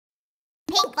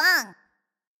Pinkfong.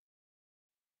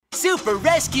 Super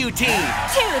Rescue Team!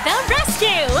 To the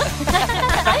rescue!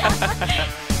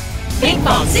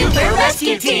 Pinkfong Super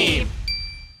Rescue Team!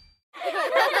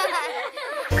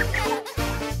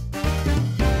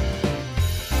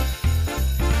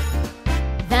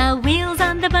 The wheels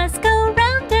on the bus go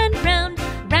round and round,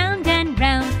 round and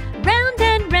round, round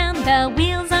and round. The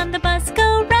wheels on the bus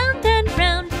go round and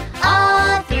round,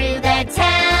 All through the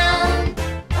town.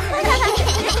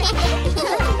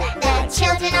 The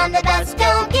children on the bus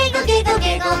go giggle, giggle,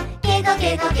 giggle, giggle,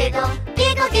 giggle, giggle,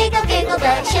 giggle, giggle, giggle.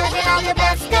 The children on the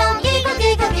bus go giggle,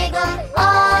 giggle, giggle,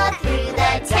 all through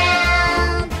the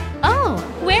town. Oh,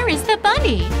 where is the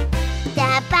bunny?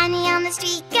 The bunny on the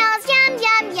street goes yum,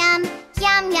 yum, yum,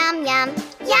 yum, yum, yum,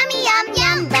 yummy, yum,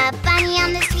 yum. The bunny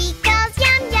on the street goes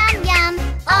yum, yum, yum,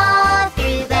 all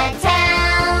through the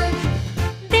town.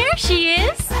 There she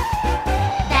is.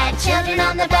 The children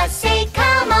on the bus say,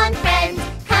 come on, friend,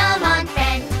 come on,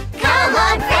 friend, come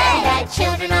on, friend. The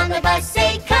children on the bus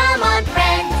say, come on,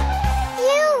 friend.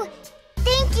 You,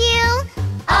 thank you,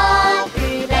 all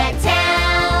through the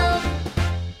town.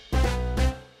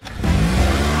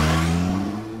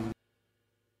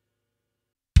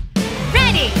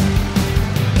 Ready!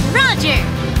 Roger!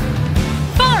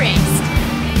 Forrest!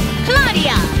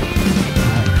 Cloudia!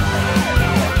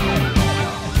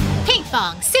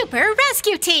 Pinkfong Super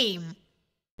Rescue Team!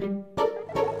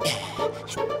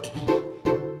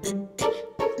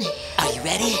 Are you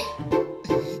ready?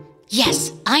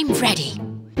 Yes, I'm ready.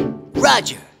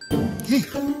 Roger!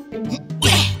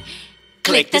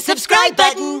 Click the subscribe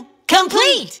button!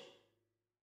 Complete!